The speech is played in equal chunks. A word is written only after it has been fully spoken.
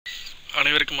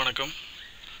அனைவருக்கும் வணக்கம்.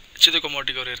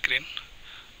 Chidhucommodity இருக்கிறேன்.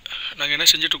 நாங்கள் என்ன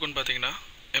செஞ்சுட்ருக்கோன்னு பார்த்தீங்கன்னா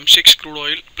M6 crude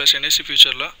oil plus NSC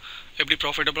ஃபியூச்சரில் எப்படி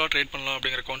ப்ராஃபிட்டபுளாக ட்ரேட் பண்ணலாம்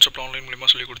அப்படிங்கிற கான்செப்ட் ஆன்லைன் மூலிமா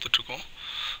சொல்லி கொடுத்துட்ருக்கோம்.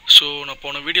 ஸோ நான்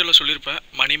போன வீடியோவில் சொல்லியிருப்பேன்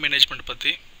மணி மேனேஜ்மெண்ட்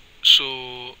பற்றி. ஸோ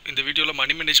இந்த வீடியோவில்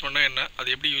மணி மேனேஜ்மெண்ட்னா என்ன,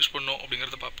 அது எப்படி யூஸ் பண்ணணும்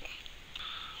அப்படிங்கிறத பார்ப்போம்.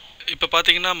 இப்போ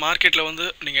பார்த்தீங்கன்னா மார்க்கெட்டில் வந்து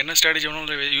நீங்கள் என்ன ஸ்ட்ராட்டஜி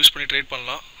வேணாலும் யூஸ் பண்ணி ட்ரேட்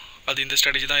பண்ணலாம். அது இந்த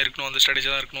ஸ்ட்ராட்டஜி தான் இருக்கணும், அந்த ஸ்ட்ராட்டஜி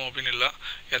தான் இருக்கணும் அப்படின்னு இல்லை.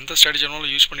 எந்த ஸ்ட்ராட்டஜி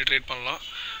வேணாலும் யூஸ் பண்ணி ட்ரேட் பண்ணலாம்.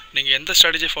 நீங்கள் எந்த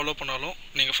ஸ்ட்ராட்டஜி ஃபாலோ பண்ணாலும்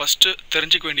நீங்கள் ஃபஸ்ட்டு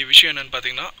தெரிஞ்சிக்க வேண்டிய விஷயம் என்னென்னு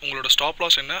பார்த்தீங்கன்னா உங்களோட ஸ்டாப்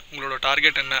லாஸ் என்ன, உங்களோட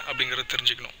டார்கெட் என்ன அப்படிங்கிறத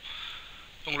தெரிஞ்சுக்கணும்.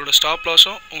 உங்களோட ஸ்டாப்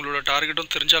லாஸும் உங்களோட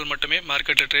டார்கெட்டும் தெரிஞ்சால் மட்டுமே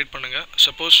மார்க்கெட்டில் ட்ரேட் பண்ணுங்கள்.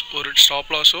 சப்போஸ் ஒரு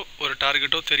ஸ்டாப் லாஸோ ஒரு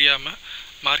டார்கெட்டோ தெரியாமல்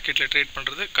மார்க்கெட்டில் ட்ரேட்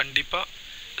பண்ணுறது கண்டிப்பாக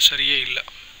சரியே இல்லை.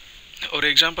 ஒரு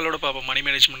எக்ஸாம்பிளோட பார்ப்போம் மணி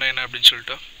மேனேஜ்மெண்ட்னா என்ன அப்படின்னு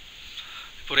சொல்லிட்டு.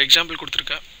 இப்போ ஒரு எக்ஸாம்பிள்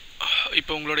கொடுத்துருக்கேன்.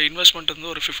 இப்போ உங்களோட இன்வெஸ்ட்மெண்ட்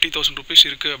வந்து ஒரு 50,000 ருபீஸ்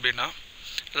இருக்குது அப்படின்னா,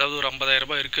 அதாவது ஒரு 50,000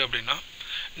 ரூபாய் இருக்குது அப்படின்னா,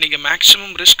 நீங்கள்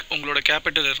மேக்ஸிமம் ரிஸ்க் உங்களோட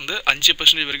கேபிட்டலிருந்து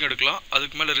 5% வரைக்கும் எடுக்கலாம்.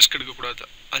 அதுக்கு மேலே ரிஸ்க் எடுக்கக்கூடாது.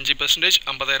 5%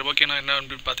 50,000 ரூபாய்க்கு என்ன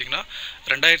அப்படின்னு பார்த்தீங்கன்னா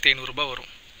 2,500 ரூபாய் வரும்.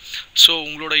 ஸோ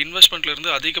உங்களோட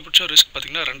இன்வெஸ்ட்மெண்ட்லேருந்து அதிகபட்சம் ரிஸ்க்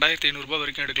பார்த்தீங்கன்னா 2,500 ரூபாய்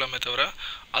வரைக்கும் எடுக்கலாமே தவிர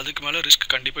அதுக்கு மேலே ரிஸ்க்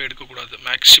கண்டிப்பாக எடுக்கக்கூடாது.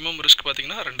 மேக்ஸிமம் ரிஸ்க்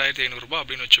பார்த்தீங்கன்னா 2,500 ரூபாய்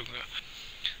அப்படின்னு வச்சுக்கோங்க.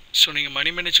 ஸோ நீங்கள்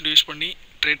மணி மேனேஜ்மெண்ட் யூஸ் பண்ணி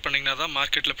ட்ரேட் பண்ணிங்கன்னா தான்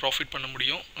மார்க்கெட்டில் ப்ராஃபிட் பண்ண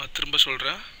முடியும். நான் திரும்ப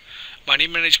சொல்கிறேன், மணி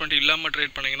மேனேஜ்மெண்ட் இல்லாமல்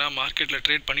ட்ரேட் பண்ணிங்கன்னா மார்க்கெட்டில்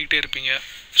ட்ரேட் பண்ணிகிட்டே இருப்பீங்க.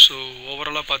 ஸோ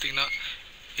ஓவராலாக பார்த்தீங்கன்னா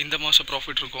இந்த மாதம்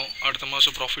ப்ராஃபிட் இருக்கும், அடுத்த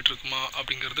மாதம் ப்ராஃபிட் இருக்குமா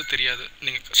அப்படிங்கிறது தெரியாது,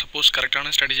 நீங்கள் சப்போஸ்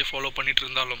கரெக்டான ஸ்ட்ராட்டஜியை ஃபாலோ பண்ணிகிட்டு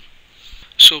இருந்தாலும்.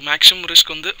 ஸோ மேக்ஸிமம்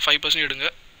ரிஸ்க் வந்து 5% எடுங்க.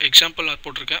 எக்ஸாம்பிள் நான்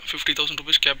போட்டிருக்கேன், 50,000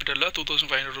 ருபீஸ் கேபிட்டலில்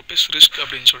 2,500 ருபீஸ் ரிஸ்க்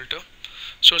அப்படின்னு சொல்லிட்டு.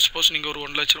 ஸோ சப்போஸ் நீங்கள் ஒரு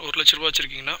 1 லட்ச ரூபா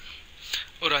வச்சுருக்கீங்கன்னா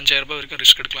ஒரு 5,000 ரூபாய் வரைக்கும்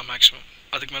ரிஸ்க் எடுக்கலாம் மேக்ஸிமம்.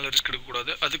 அதுக்கு மேலே ரிஸ்க்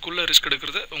எடுக்கக்கூடாது. அதுக்குள்ளே ரிஸ்க்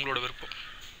எடுக்கிறது உங்களோட விருப்பம்.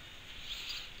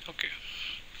 ஓகே.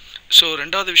 ஸோ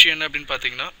ரெண்டாவது விஷயம் என்ன அப்படின்னு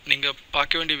பார்த்தீங்கன்னா, நீங்கள்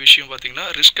பார்க்க வேண்டிய விஷயம் பார்த்தீங்கன்னா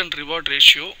risk and reward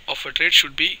ratio of a trade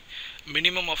should be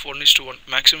minimum of 1:1,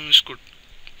 maximum is good.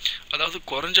 அதாவது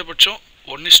குறைஞ்சபட்சம்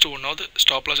 1:1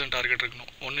 ஸ்டாப் லாஸ் அண்ட் டார்கெட்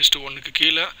இருக்கணும். 1:1க்கு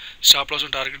கீழே ஸ்டாப் லாஸ்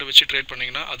அண்ட் டார்கெட்டை வச்சு ட்ரேட்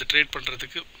பண்ணிங்கன்னா அது ட்ரேட்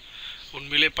பண்ணுறதுக்கு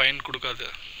உண்மையிலே பயன் கொடுக்காது,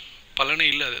 பலனே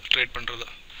இல்லை அது ட்ரேட் பண்ணுறது.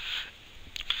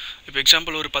 இப்போ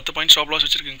எக்ஸாம்பிள் ஒரு 10 பாயிண்ட் ஸ்டாப் லாஸ்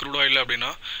வச்சுருக்கீங்க க்ரூட் ஆயில்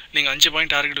அப்படின்னா, நீங்கள் 5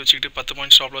 பாயிண்ட் டார்கெட் வச்சுக்கிட்டு 10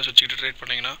 பாயிண்ட் ஸ்டாப் லாஸ் வச்சுக்கிட்டு ட்ரேட்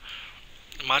பண்ணிங்கன்னா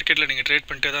மார்க்கெட்டில் நீங்கள் ட்ரேட்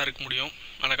பண்ணிட்டே தான் இருக்க முடியும்,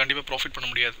 ஆனால் கண்டிப்பாக ப்ராஃபிட் பண்ண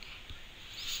முடியாது.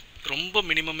 ரொம்ப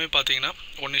மினிமமே பார்த்தீங்கன்னா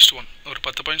 1:1. ஒரு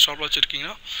 10 பாயிண்ட் ஸ்டாப் லாஸ்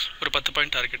வச்சுருக்கீங்கன்னா ஒரு 10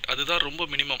 பாயிண்ட் டார்கெட், அதுதான் ரொம்ப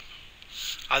மினிமம்.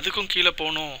 அதுக்கும் கீழே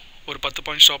போகணும், ஒரு 10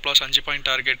 point stop loss 5 point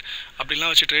target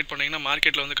அப்படிலாம் வச்சு ட்ரேட் பண்ணிங்கன்னா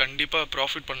மார்க்கெட்டில் வந்து கண்டிப்பாக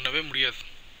ப்ராஃபிட் பண்ணவே முடியாது.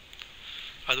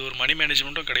 அது ஒரு மணி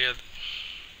மேனேஜ்மெண்ட்டும் கிடையாது.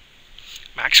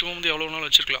 மேக்ஸிமம் வந்து எவ்வளோ நாள்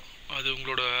வச்சுருக்கலாம், அது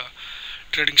உங்களோட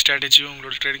ட்ரேடிங் ஸ்ட்ராட்டஜியும்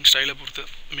உங்களோட ட்ரேடிங் ஸ்டைலை பொறுத்து.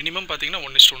 மினிமம் பார்த்தீங்கன்னா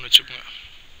 1:1 வச்சுக்கோங்க.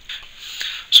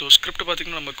 ஸோ ஸ்கிரிப்ட்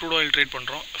பார்த்திங்கன்னா நம்ம க்ரூட் ஆயில் ட்ரேட்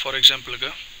பண்ணுறோம். ஃபார் எக்ஸாம்பிளுக்கு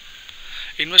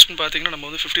இன்வெஸ்ட்மெண்ட் பார்த்திங்கன்னா நம்ம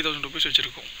வந்து 50,000 ருபீஸ்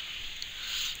வச்சுருக்கோம்.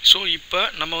 ஸோ இப்போ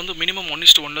நம்ம வந்து மினிமம்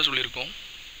 1:1 சொல்லியிருக்கோம்.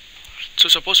 ஸோ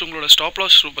சப்போஸ் உங்களோட ஸ்டாப்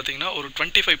லாஸ் பார்த்திங்கன்னா ஒரு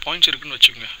 25 பாயிண்ட்ஸ் இருக்குதுன்னு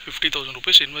வச்சுக்கோங்க. 50,000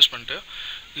 ருபீஸ் இன்வெஸ்ட்மெண்ட்டு,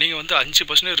 நீங்கள் வந்து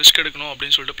 5% ரிஸ்க் எடுக்கணும்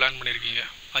அப்படின்னு சொல்லிட்டு பிளான் பண்ணியிருக்கீங்க.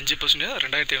 5%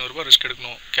 2,500 ரூபாய் ரிஸ்க்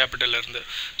எடுக்கணும் கேபிட்டல்லேருந்து.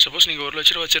 சப்போஸ் நீங்கள் 1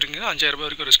 லட்ச ரூபா வச்சுருக்கீங்கன்னா 5,000 ரூபாய்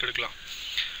வரைக்கும் ரிஸ்க் எடுக்கலாம்.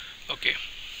 ஓகே.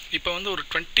 இப்போ வந்து ஒரு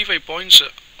 25 பாயிண்ட்ஸ்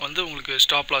வந்து உங்களுக்கு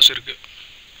ஸ்டாப் லாஸ் இருக்குது,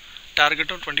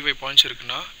 டார்கெட்டும் 25 பாயிண்ட்ஸ்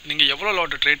இருக்குன்னா நீங்கள் எவ்வளோ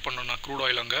லாட்டை ட்ரேட் பண்ணணும்னா க்ரூட்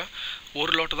ஆயில் அங்கே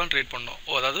ஒரு லாட்டை தான் ட்ரேட் பண்ணணும்,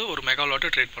 அதாவது ஒரு மெகா லாட்டை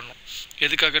ட்ரேட் பண்ணணும்.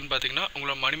 எதுக்காகன்னு பார்த்தீங்கன்னா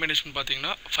உங்களோட மணி மேனேஜ்மெண்ட்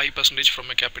பார்த்தீங்கன்னா 5%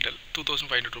 from a capital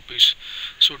 2,500 rupees.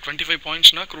 So 25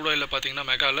 பாயிண்ட்ஸ்னால் crude ஆயிலில் பார்த்தீங்கன்னா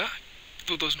மெகாவில்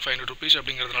 2,500 ருபீஸ்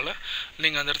அப்படிங்கிறதுனால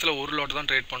நீங்கள் அந்த இடத்துல ஒரு லாட்டை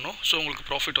தான் ட்ரேட் பண்ணணும். ஸோ உங்களுக்கு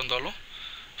ப்ராஃபிட் வந்தாலும்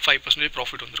 5%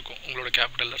 ப்ராஃபிட் வந்திருக்கும் உங்களோட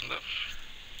கேபிட்டல்லேருந்து.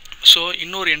 ஸோ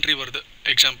இன்னொரு என்ட்ரி வருது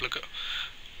எக்ஸாம்பிளுக்கு,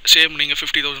 சேம் நீங்கள்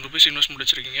 50,000 ருபீஸ் இன்வெஸ்ட்மெண்ட்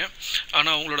வச்சுருக்கீங்க,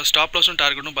 ஆனால் உங்களோட ஸ்டாப் லாஸும்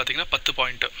டார்கெட்டும் பார்த்தீங்கன்னா 10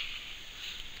 பாயிண்ட்டு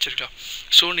சரிங்களா.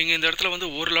 ஸோ நீங்கள் இந்த இடத்துல வந்து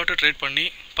ஒரு லாட்டை ட்ரேட் பண்ணி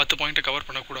 10 பாயிண்ட்டை கவர்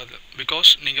பண்ணக்கூடாது. பிகாஸ்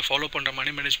நீங்கள் ஃபாலோ பண்ணுற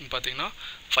மணி மேனேஜ்மெண்ட் பார்த்தீங்கன்னா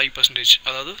 5%,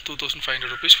 அதாவது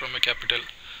 2,500 ருபீஸ் ஃப்ரம் எ கேபிட்டல்.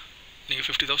 நீங்கள்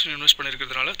 50,000 invest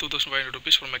பண்ணியிருக்கிறதுனால 2,500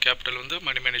 rupees from a capital வந்து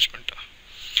மணி மேனேஜ்மெண்ட்டு.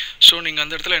 ஸோ நீங்கள்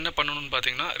அந்த இடத்துல என்ன பண்ணணும்னு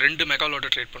பார்த்தீங்கன்னா 2 மெகா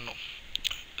லாட்டை ட்ரேட் பண்ணணும்.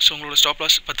 ஸோ உங்களோட ஸ்டாப்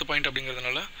லாஸ் 10 பாயிண்ட்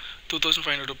அப்படிங்கிறதுனால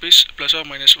 2,500 ருபீஸ் ப்ளஸ் ஆர்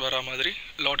மைனஸ் வரா மாதிரி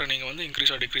லாட்டை நீங்கள் வந்து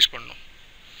இன்க்ரீஸ் ஆர் டிக்ரீஸ் பண்ணணும்.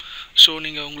 ஸோ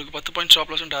நீங்கள் உங்களுக்கு 10 பாயிண்ட்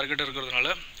ஸ்டாப் லாஸ் டார்கெட் இருக்கிறதுனால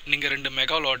நீங்கள் 2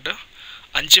 மெகா லாட்டை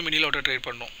 5 மினி லாட்டை ட்ரேட்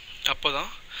பண்ணணும். அப்போ தான்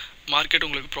மார்க்கெட்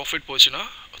உங்களுக்கு ப்ராஃபிட் போச்சுன்னா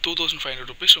 2,500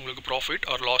 ருபீஸ் உங்களுக்கு ப்ராஃபிட்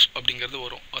ஆர் லாஸ் அப்படிங்கிறது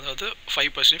வரும், அதாவது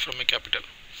 5% ஃப்ரம் எ கேபிட்டல்.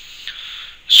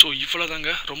 ஸோ இவ்வளோ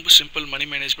தாங்க, ரொம்ப சிம்பிள் மணி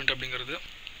மேனேஜ்மெண்ட் அப்படிங்கிறது.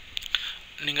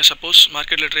 நீங்கள் சப்போஸ்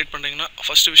மார்க்கெட்டில் ட்ரேட் பண்ணுறீங்கன்னா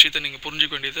ஃபஸ்ட்டு விஷயத்தை நீங்கள்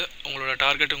புரிஞ்சிக்க வேண்டியது உங்களோட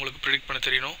டார்கெட் உங்களுக்கு ப்ரிடிக்ட் பண்ண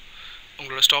தெரியணும்.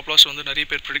 உங்களோட ஸ்டாப் லாஸ் வந்து நிறைய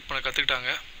பேர் ப்ரிடிக்ட் பண்ண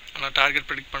கற்றுக்கிட்டாங்க, ஆனால் டார்கெட்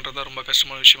ப்ரிடிக்ட் பண்ணுறது தான் ரொம்ப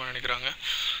கஷ்டமான விஷயமா நினைக்கிறாங்க.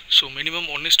 ஸோ மினிமம்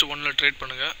 1:1 ட்ரேட்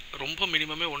பண்ணுங்கள். ரொம்ப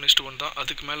மினிமமே 1:1 தான்.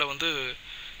 அதுக்கு மேலே வந்து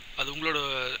அது உங்களோட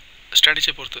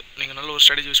ஸ்ட்ராட்டஜியை பொறுத்து. நீங்கள் நல்ல ஒரு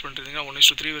ஸ்ட்ராட்டஜி யூஸ் பண்ணிருந்தீங்கன்னா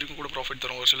 1:3 வரைக்கும் கூட ப்ராஃபிட்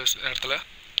தரும் ஒரு சில நேரத்தில்.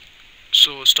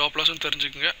 ஸோ ஸ்டாப் லாஸும்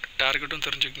தெரிஞ்சுக்குங்க, டார்கெட்டும்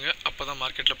தெரிஞ்சுக்குங்க. அப்போ தான்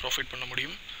மார்க்கெட்டில் ப்ராஃபிட் பண்ண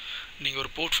முடியும். நீங்கள் ஒரு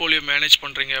போர்ட்ஃபோலியோ மேனேஜ்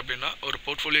பண்ணுறீங்க அப்படின்னா, ஒரு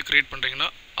போர்ட்ஃபோலியோ க்ரியேட் பண்ணுறீங்கன்னா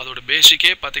அதோட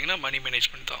பேசிக்கே பார்த்தீங்கன்னா மணி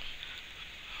மேனேஜ்மெண்ட் தான்.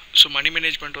 ஸோ மணி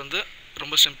மேனேஜ்மெண்ட் வந்து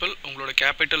ரொம்ப சிம்பிள். உங்களோட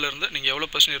கேபிட்டல்லேருந்து நீங்கள் எவ்வளோ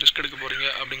 % ரிஸ்க் எடுக்க போகிறீங்க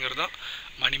அப்படிங்கிறது தான்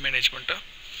மணி மேனேஜ்மெண்ட்டு.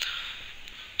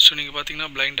 ஸோ நீங்கள் பார்த்தீங்கன்னா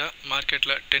பிளைண்டாக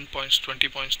மார்க்கெட்டில் 10 பாயிண்ட்ஸ் 20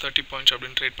 பாயிண்ட்ஸ் 30 பாயிண்ட்ஸ்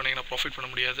அப்படின்னு ட்ரேட் பண்ணிங்கன்னா ப்ராஃபிட் பண்ண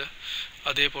முடியாது.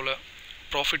 அதே போல்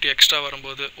ப்ராஃபிட் எக்ஸ்ட்ரா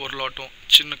வரும்போது ஒரு லாட்டும்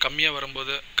கம்மியாக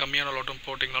வரும்போது கம்மியான லாட்டும்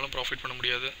போட்டிங்கனாலும் ப்ராஃபிட் பண்ண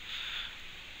முடியாது.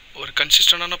 ஒரு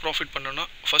கன்சிஸ்டண்டான ப்ராஃபிட் பண்ணணும்னா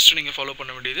ஃபஸ்ட்டு நீங்கள் ஃபாலோ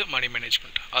பண்ண வேண்டியது மணி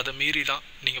மேனேஜ்மெண்ட். அதை மீறி தான்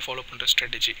நீங்கள் ஃபாலோ பண்ணுற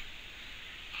ஸ்ட்ராட்டஜி.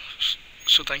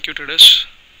 So thank you traders.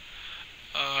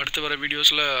 அடுத்து வர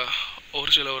வீடியோஸில்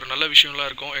ஒரு நல்ல விஷயம்லாம்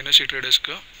இருக்கும் என்எஸ்சி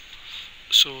ட்ரேடர்ஸ்க்கு.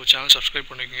 ஸோ சேனல்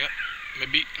சப்ஸ்கிரைப் பண்ணிக்கோங்க.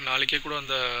 மேபி நாளைக்கே கூட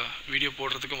அந்த வீடியோ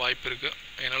போடுறதுக்கும் வாய்ப்பு இருக்குது.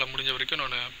 என்னால் முடிஞ்ச வரைக்கும்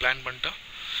நான் பிளான் பண்ணிட்டேன்.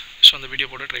 ஸோ அந்த வீடியோ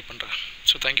போட ட்ரை பண்ணுறேன்.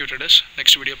 So thank you traders.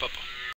 Next video பார்ப்போம்.